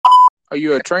Are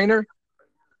you a trainer?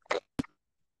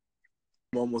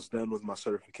 I'm almost done with my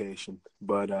certification,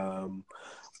 but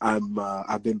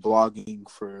I've been blogging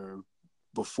for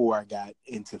before I got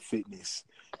into fitness,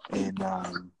 and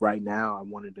right now I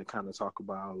wanted to kind of talk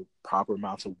about proper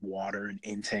amounts of water and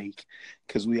intake,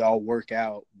 because we all work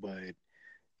out, but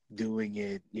doing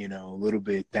it, a little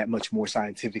bit that much more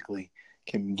scientifically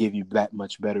can give you that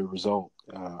much better result.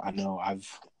 I know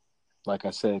like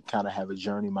I said, kind of have a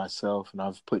journey myself, and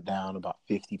I've put down about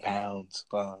 50 pounds,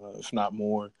 if not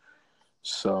more.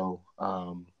 So,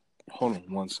 hold on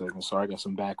one second. Sorry, I got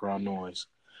some background noise.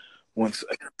 One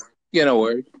second. Yeah, no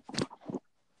worries.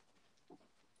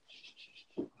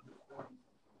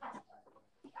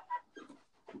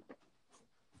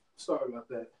 Sorry about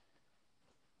that.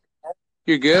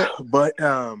 You're good. But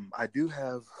I do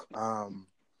have,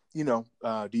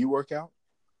 do you work out?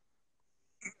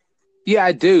 Yeah,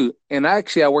 I do. And I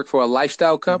work for a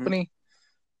lifestyle company.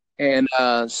 And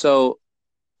so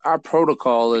our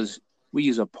protocol is we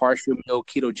use a partial meal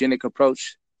ketogenic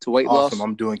approach to weight Awesome. loss.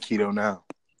 I'm doing keto now.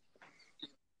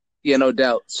 Yeah, no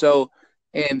doubt. So,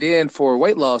 and then for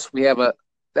weight loss,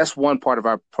 that's one part of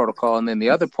our protocol. And then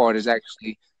the other part is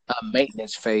actually a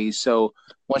maintenance phase. So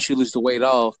once you lose the weight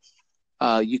off,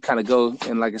 you kind of go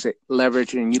and, like I said,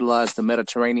 leverage and utilize the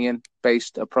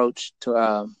Mediterranean-based approach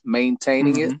to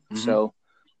maintaining it. So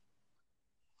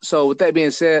with that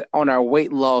being said, on our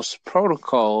weight loss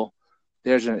protocol,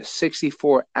 there's a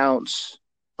 64-ounce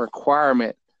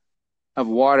requirement of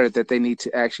water that they need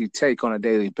to actually take on a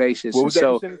daily basis. What was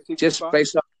that percentage? 65? Just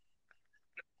based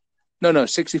on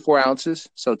 64 ounces,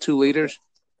 so 2 liters.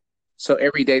 So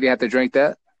every day they have to drink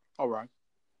that. All right.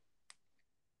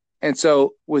 And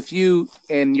so with you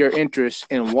and your interest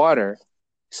in water,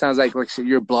 sounds like I said,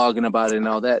 you're blogging about it and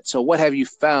all that. So what have you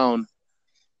found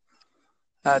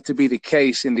to be the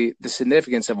case in the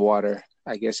significance of water,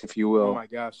 I guess, if you will? Oh my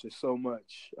gosh, there's so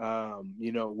much.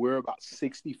 We're about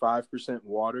 65%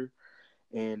 water.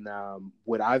 And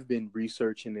what I've been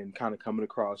researching and kind of coming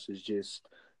across is just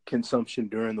consumption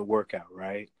during the workout,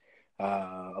 right?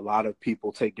 A lot of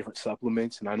people take different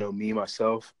supplements, and I know me,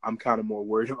 myself, I'm kind of more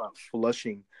worried about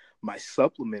flushing my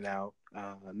supplement out,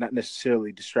 not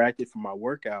necessarily distracted from my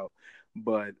workout,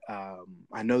 but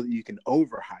I know that you can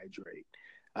overhydrate.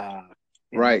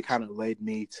 And right. That kind of led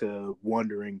me to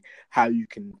wondering how you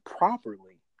can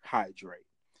properly hydrate.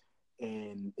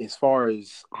 And as far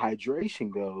as hydration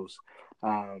goes,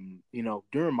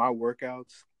 during my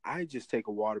workouts, I just take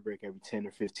a water break every 10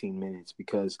 or 15 minutes,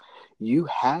 because you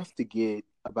have to get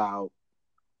about,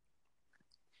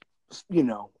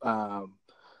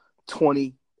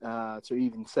 20 to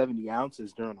even 70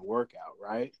 ounces during the workout,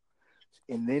 right?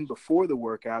 And then before the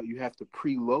workout, you have to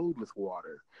preload with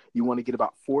water. You want to get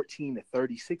about 14 to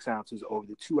 36 ounces over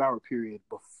the 2-hour period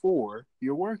before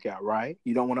your workout, right?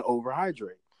 You don't want to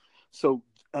overhydrate. So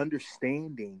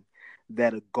understanding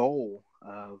that a goal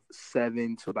of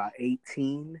 7 to about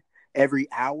 18 every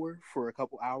hour for a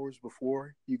couple hours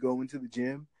before you go into the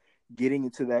gym, getting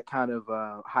into that kind of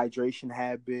hydration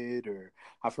habit, or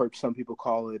I've heard some people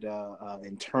call it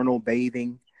internal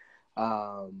bathing,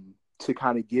 to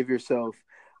kind of give yourself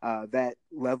that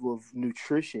level of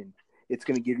nutrition. It's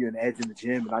going to give you an edge in the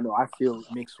gym. And I know I feel it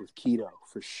mixed with keto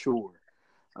for sure.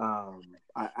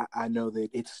 I know that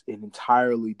it's an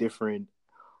entirely different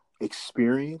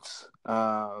experience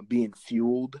being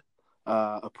fueled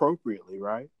appropriately,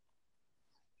 right?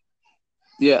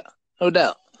 Yeah, no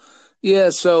doubt.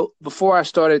 Yeah, so before I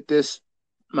started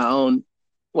my own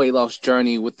weight loss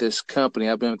journey with this company,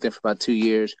 I've been with them for about 2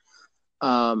 years.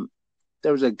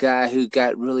 There was a guy who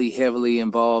got really heavily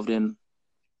involved in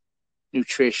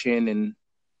nutrition and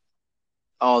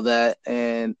all that,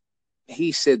 and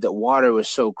he said that water was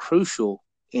so crucial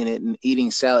in it, and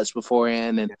eating salads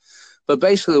beforehand. But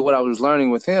basically what I was learning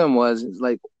with him was,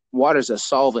 like, water's a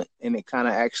solvent, and it kind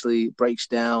of actually breaks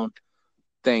down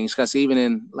things, because even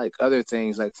in like other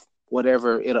things, like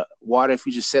whatever, water, if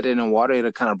you just set it in water,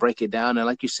 it'll kind of break it down. And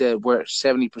like you said, we're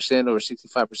 70% or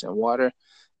 65% water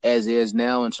as is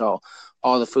now. And so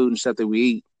all the food and stuff that we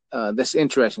eat, that's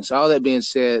interesting. So all that being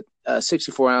said,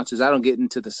 64 ounces, I don't get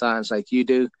into the science like you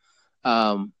do.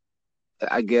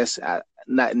 I guess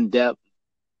not in depth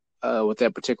with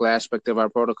that particular aspect of our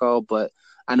protocol, but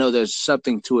I know there's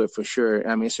something to it for sure.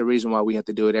 I mean, it's a reason why we have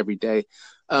to do it every day.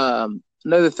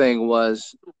 Another thing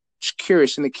was, just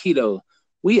curious, in the keto,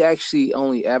 we actually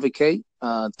only advocate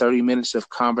 30 minutes of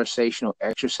conversational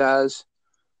exercise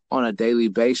on a daily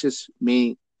basis.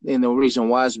 And the reason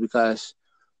why is because,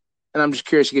 and I'm just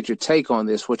curious to get your take on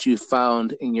this, what you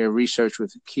found in your research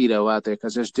with keto out there,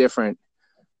 because there's different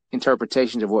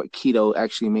interpretations of what keto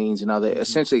actually means and all that.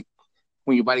 Essentially,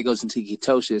 when your body goes into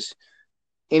ketosis,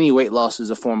 any weight loss is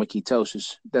a form of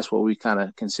ketosis. That's what we kind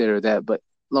of consider that. But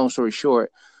long story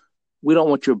short, we don't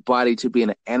want your body to be in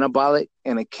an anabolic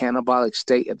and a catabolic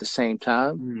state at the same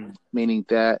time, meaning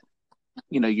that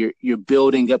you're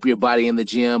building up your body in the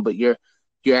gym, but you're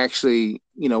actually,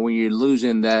 when you're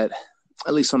losing that,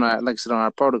 at least on our, like I said, on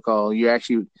our protocol, you're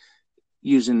actually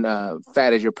using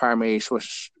fat as your primary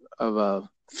source of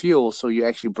fuel. So you're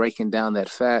actually breaking down that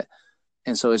fat.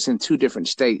 And so it's in two different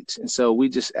states. And so we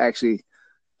just actually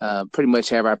pretty much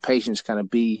have our patients kind of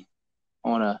be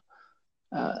on a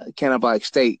catabolic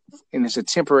state. And it's a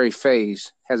temporary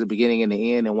phase, has a beginning and an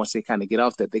end. And once they kind of get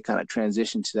off that, they kind of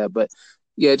transition to that. But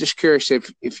yeah, just curious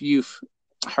if you've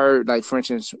heard, like, for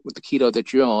instance, with the keto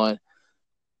that you're on,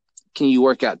 can you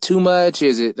work out too much?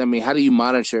 How do you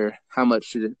monitor how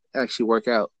much to actually work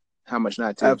out, how much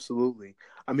not to? Absolutely.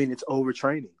 I mean, it's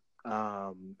overtraining.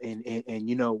 And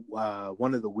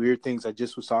one of the weird things, I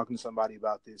just was talking to somebody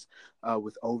about this,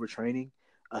 with overtraining,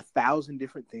 1,000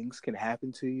 different things can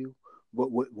happen to you.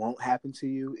 What won't happen to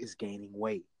you is gaining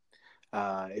weight.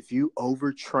 If you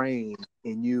overtrain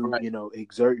and you, Right.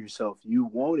 exert yourself, you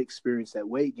won't experience that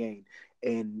weight gain.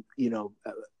 And,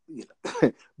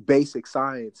 basic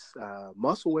science,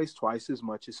 muscle weighs twice as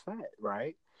much as fat,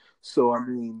 right? So, I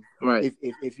mean, Right.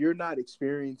 if you're not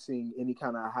experiencing any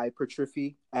kind of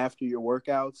hypertrophy after your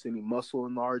workouts, any muscle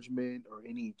enlargement, or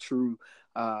any true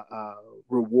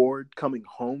reward coming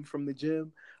home from the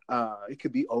gym, it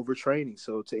could be overtraining.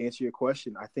 So, to answer your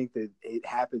question, I think that it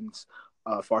happens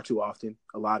far too often.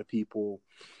 A lot of people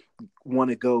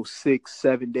want to go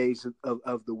 6-7 days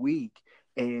of the week,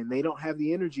 and they don't have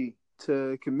the energy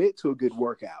to commit to a good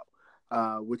workout,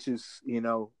 which is,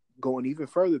 going even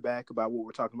further back about what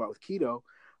we're talking about with keto.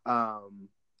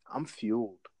 I'm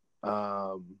fueled.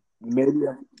 Maybe,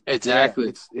 yeah,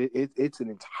 Exactly. it's an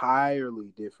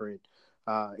entirely different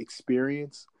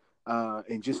experience,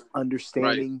 and just Right.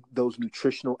 understanding those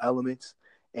nutritional elements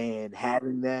and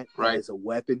having that Right. as a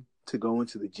weapon to go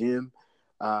into the gym.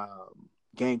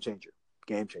 Game changer.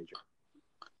 Game changer.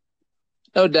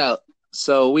 No doubt.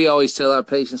 So we always tell our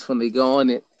patients when they go on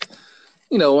it,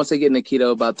 once they get in the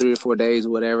keto, about 3 or 4 days, or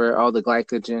whatever, all the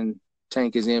glycogen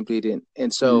tank is emptied,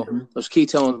 and so Mm-hmm. those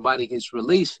ketones, the body gets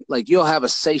released. Like, you'll have a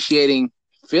satiating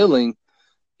feeling,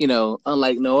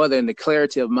 unlike no other, and the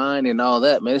clarity of mind and all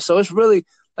that, man. So it's really,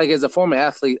 like, as a former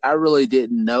athlete, I really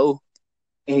didn't know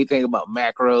anything about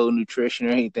macro nutrition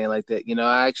or anything like that.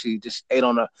 I actually just ate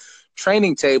on a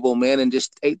training table, man, and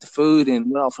just ate the food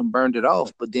and went off and burned it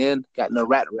off. But then got in a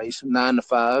rat race, 9 to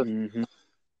 5, Mm-hmm.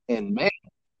 and man,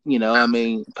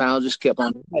 pounds just kept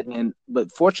on adding.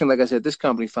 But fortunately, like I said, this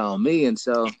company found me, and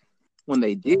so when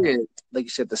they did, like you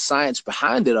said, the science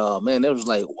behind it all, man, it was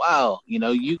like, wow,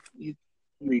 you're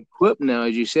equipped now,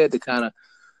 as you said, to kind of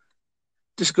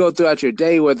just go throughout your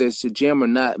day, whether it's the gym or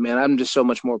not, man. I'm just so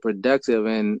much more productive,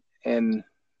 and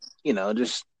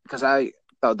just because I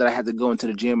thought that I had to go into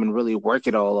the gym and really work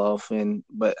it all off,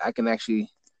 but I can actually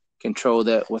control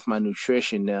that with my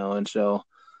nutrition now, and so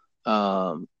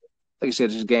like I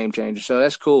said, it's a game changer. So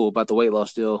that's cool about the weight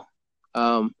loss deal.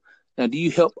 Now, do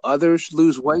you help others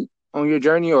lose weight on your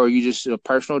journey, or are you just a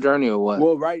personal journey, or what?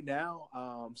 Well, right now,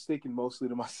 I'm sticking mostly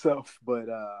to myself, but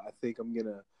I think I'm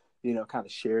gonna, kind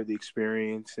of share the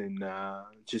experience and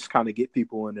just kind of get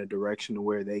people in a direction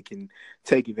where they can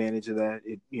take advantage of that,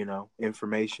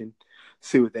 information,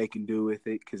 see what they can do with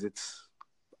it, because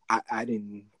I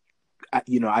didn't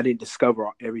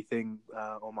discover everything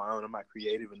on my own. I'm not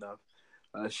creative enough.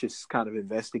 It's just kind of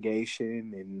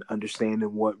investigation and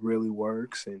understanding what really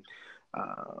works, and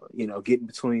getting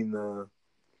between the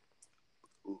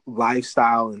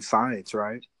lifestyle and science,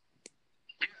 right?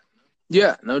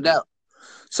 Yeah, no doubt.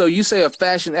 So you say a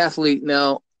fashion athlete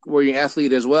now. Were you an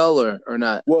athlete as well, or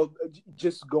not? Well,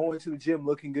 just going to the gym,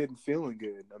 looking good and feeling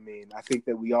good. I mean, I think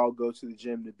that we all go to the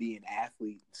gym to be an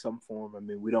athlete in some form. I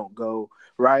mean, we don't go,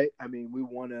 right? I mean, we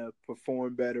want to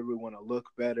perform better. We want to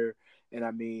look better. And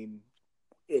I mean,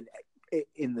 in,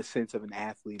 in the sense of an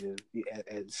athlete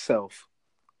as self.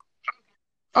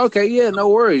 Okay, yeah, no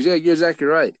worries. Yeah, you're exactly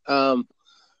right.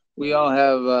 We all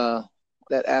have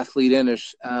that athlete in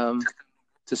us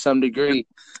to some degree.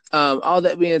 All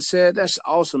that being said, that's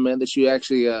awesome, man. That you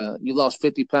actually you lost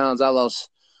 50 pounds. I lost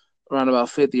around about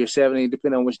 50 or 70,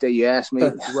 depending on which day you ask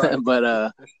me. Right.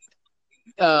 But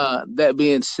that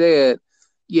being said,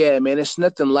 yeah, man, it's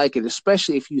nothing like it,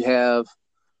 especially if you have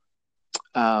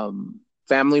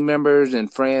family members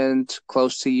and friends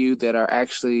close to you that are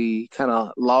actually kind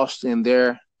of lost in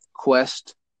their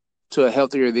quest to a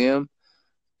healthier them.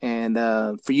 And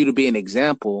for you to be an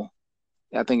example,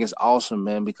 I think it's awesome,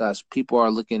 man, because people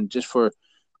are looking just for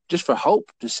just for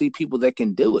hope to see people that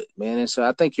can do it, man. And so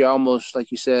I think you're almost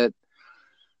like you said.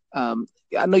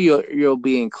 I know you'll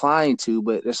be inclined to,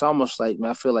 but it's almost like,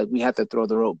 man, I feel like we have to throw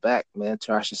the rope back, man,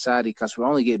 to our society because we're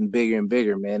only getting bigger and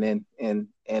bigger, man.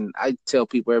 And I tell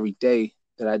people every day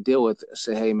that I deal with, I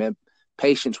say, hey, man,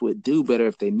 patients would do better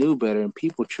if they knew better, and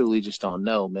people truly just don't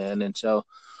know, man. And so,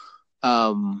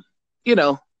 man,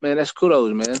 that's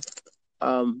kudos, man.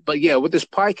 But yeah, with this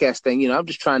podcast thing, I'm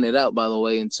just trying it out, by the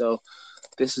way, and so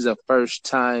this is a first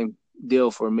time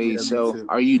deal for me. Yeah, me So too.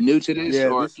 are you new to this? Yeah,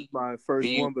 or this is my first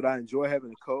one, but I enjoy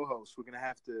having a co-host. We're gonna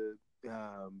have to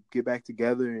get back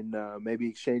together and maybe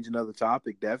exchange another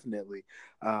topic. Definitely,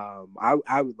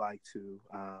 I would like to.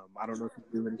 I don't know if you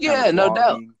do any kind of no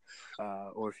doubt.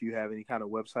 or if you have any kind of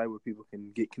website where people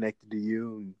can get connected to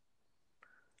you.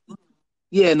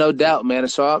 Yeah, no doubt, man.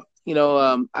 So I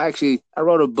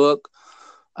wrote a book.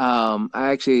 I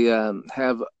actually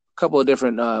have a couple of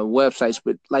different websites,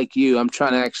 but like you, I'm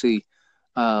trying to actually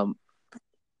um,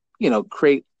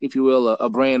 create, if you will, a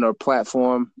brand or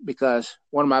platform, because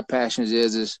one of my passions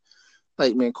is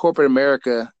like, man, corporate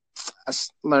America,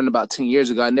 learned about 10 years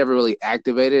ago. I never really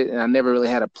activated and I never really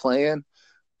had a plan.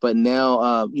 But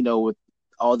now, with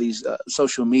all these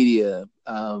social media,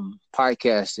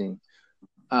 podcasting,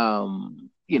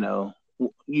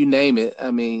 you name it.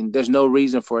 I mean, there's no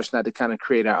reason for us not to kind of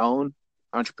create our own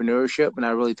entrepreneurship. And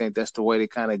I really think that's the way to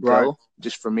kind of go,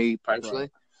 just for me personally.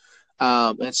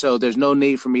 Right. And so there's no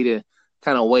need for me to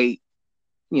kind of wait,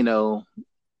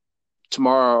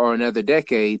 tomorrow or another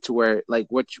decade to where, like,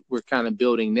 what we're kind of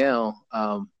building now,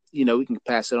 we can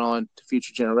pass it on to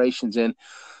future generations. And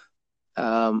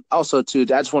also, too,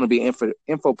 I just want to be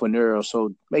infopreneurial.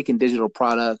 So making digital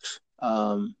products,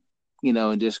 and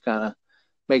just kind of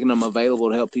making them available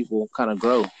to help people kind of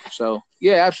grow. So,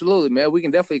 yeah, absolutely, man. We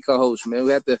can definitely co-host, man.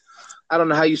 We have to – I don't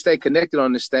know how you stay connected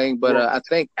on this thing, but I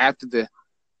think after the –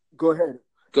 Go ahead.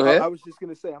 I was just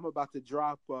going to say I'm about to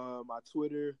drop my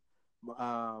Twitter,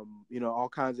 all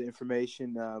kinds of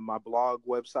information, my blog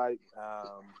website.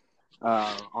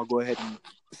 I'll go ahead and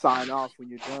sign off when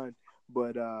you're done.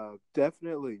 But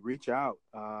definitely reach out.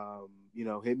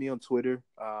 Hit me on Twitter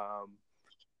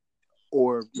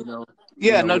or no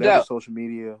doubt, social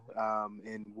media,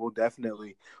 and we'll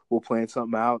plan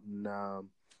something out and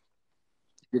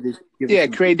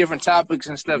create different topics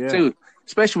and stuff too.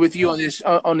 Especially with you on this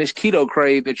keto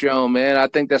crave that you're on, man. I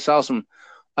think that's awesome.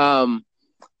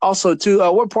 Also, too,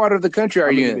 what part of the country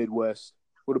are you in? Midwest.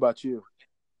 What about you?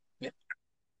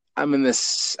 I'm in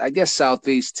this, I guess,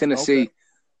 Southeast Tennessee. Okay.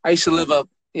 I used to live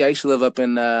up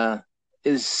in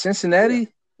is Cincinnati? Yeah.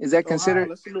 Is that considered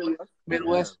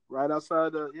Midwest? Yeah. Right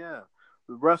outside the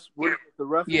rough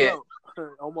belt.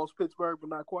 Almost Pittsburgh, but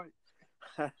not quite.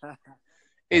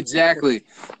 Exactly.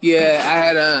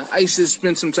 Yeah, I used to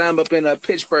spend some time up in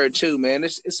Pittsburgh too, man.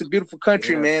 It's a beautiful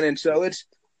country, man, and so it's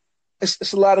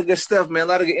a lot of good stuff, man. A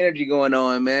lot of good energy going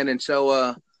on, man. And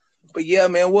so but yeah,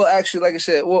 man, we'll actually, like I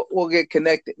said, we'll get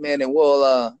connected, man, and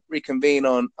we'll reconvene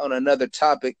on another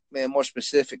topic, man, more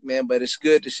specific, man. But it's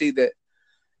good to see that,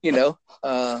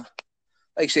 like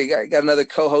I said, got another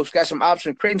co-host, got some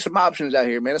options, creating some options out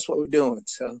here, man. That's what we're doing.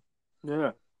 So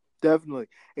yeah, definitely.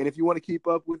 And if you want to keep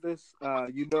up with us,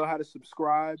 you know how to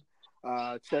subscribe.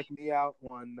 Check me out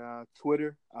on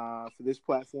Twitter for this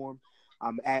platform.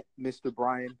 I'm at Mr.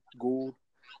 Brian Gould.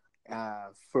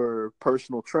 For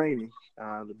personal training,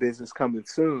 the business coming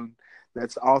soon.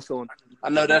 That's also I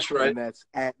know that's right. And that's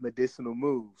at Medicinal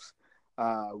Moves.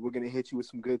 We're gonna hit you with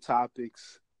some good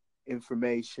topics,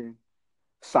 information.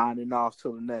 Signing off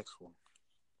till the next one.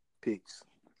 Peace.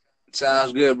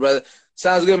 Sounds good, brother.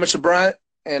 Sounds good, Mr. Bryant.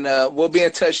 And we'll be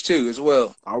in touch too as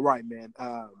well. All right, man.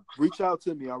 Reach out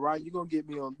to me. All right, you're gonna get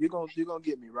me on. You're gonna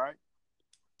get me right.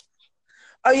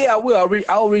 Oh yeah, I will.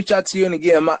 I'll reach out to you. And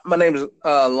again, my name is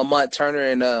Lamont Turner,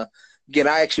 and again,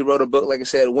 I actually wrote a book, like I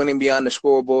said, Winning Beyond the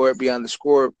Scoreboard, Beyond the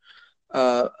Score,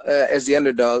 as the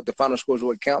underdog. The final scores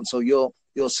what count. So you'll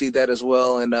see that as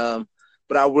well. And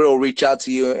but I will reach out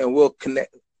to you, and we'll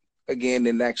connect again,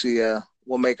 and actually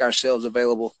we'll make ourselves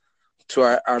available to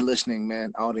our listening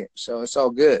audience. So it's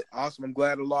all good. Awesome. I'm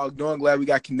glad I logged on. Glad we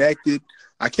got connected.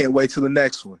 I can't wait till the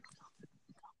next one.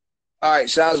 All right,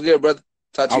 sounds good, brother.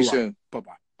 Talk to you soon.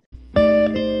 Bye-bye.